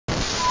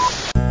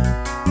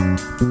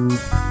I'll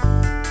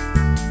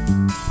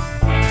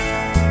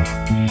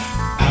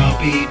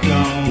be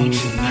gone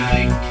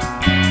tonight.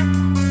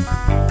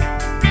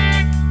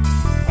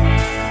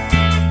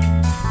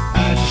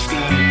 I just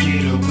gotta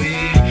get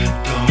away.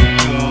 Don't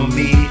call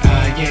me, I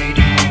ain't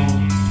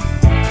home.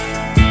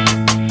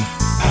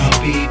 I'll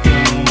be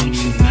gone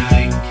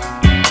tonight.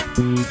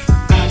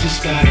 I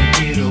just gotta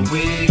get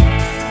away.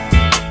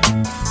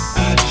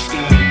 I just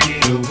gotta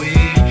get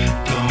away.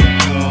 Don't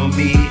call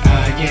me, I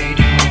ain't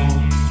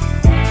home.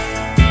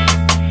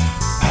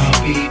 I'll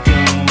be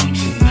gone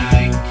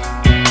tonight.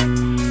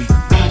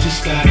 I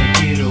just gotta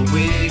get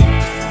away.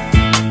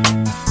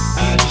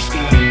 I just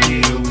gotta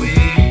get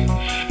away.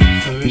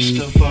 First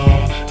of all,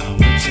 I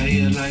will tell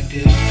you like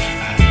this, I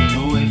don't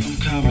know if I'm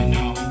coming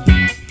home.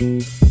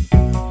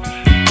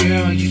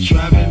 Girl, you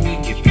driving me,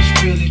 if it's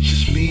really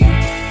just me,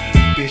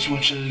 bitch,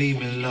 won't you leave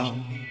me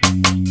alone?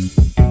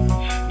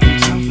 No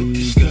time for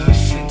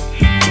discussing,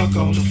 fuck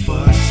all the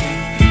fussing.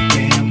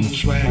 Damn,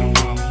 who's right or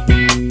wrong?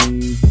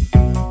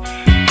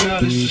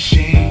 Girl, it's a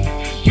shame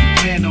you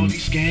playing all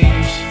these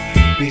games.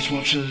 Bitch,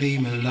 won't you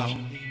leave me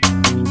alone?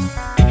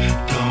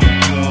 Don't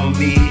call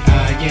me, I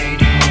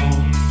ain't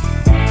home.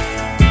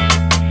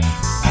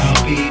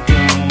 I'll be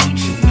gone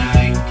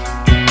tonight.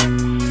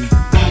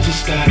 I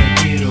just gotta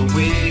get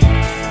away.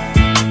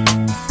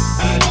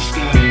 I just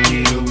gotta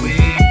get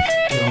away.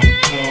 Don't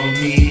call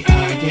me, I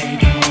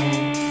ain't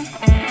home.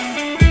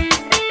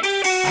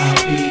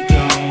 I'll be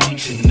gone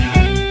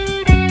tonight.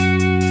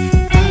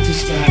 I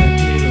just gotta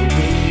get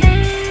away.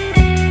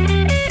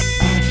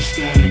 I just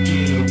gotta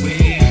get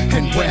away.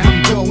 And where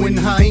I'm going, I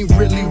ain't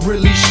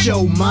really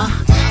show my.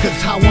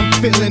 Cause how I'm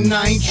feeling,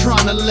 I ain't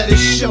tryna let it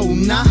show,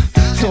 nah.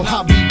 So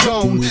I'll be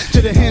gone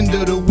to the end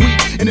of the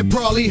week. And it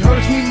probably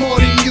hurts me more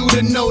than you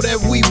to know that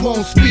we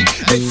won't speak.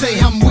 They say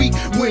I'm weak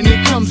when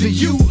it comes to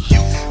you,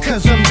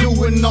 cause I'm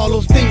doing all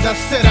those things I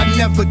said I'd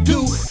never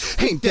do.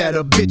 Ain't that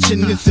a bitch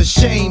and it's a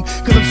shame,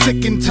 cause I'm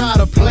sick and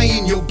tired of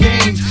playing your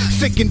games.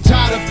 Sick and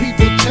tired of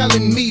people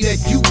telling me that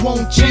you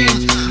won't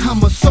change.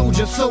 I'm a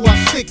soldier, so I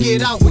stick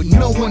it out with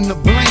no one to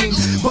blame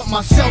but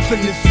myself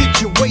in this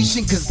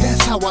situation, cause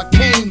that's how I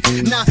came.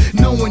 Not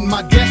knowing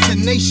my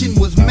destination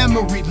was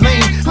memory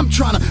lane. I'm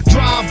trying to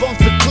drive off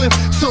the cliff,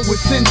 so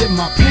it's ending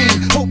my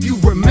pain. Hope you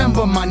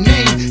remember my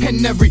name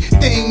and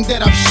everything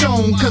that I've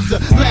shown, cause the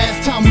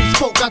last time we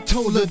spoke I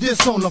told her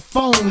this on the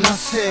phone. I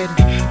said,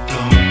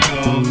 don't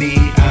call me,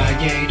 I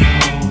ain't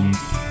home.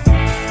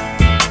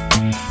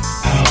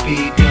 I'll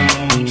be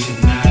gone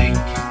tonight.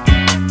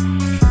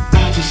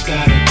 I just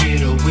gotta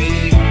get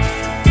away.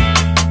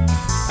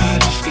 I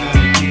just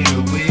gotta get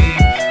away.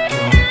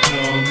 Don't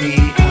call me,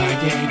 I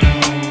ain't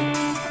home.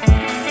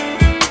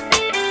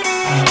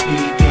 I'll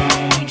be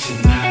gone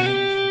tonight.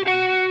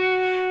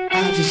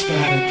 I just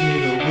gotta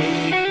get away.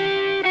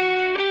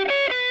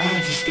 I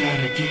just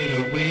gotta get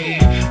away.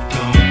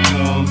 Don't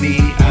call me,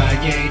 I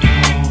ain't home.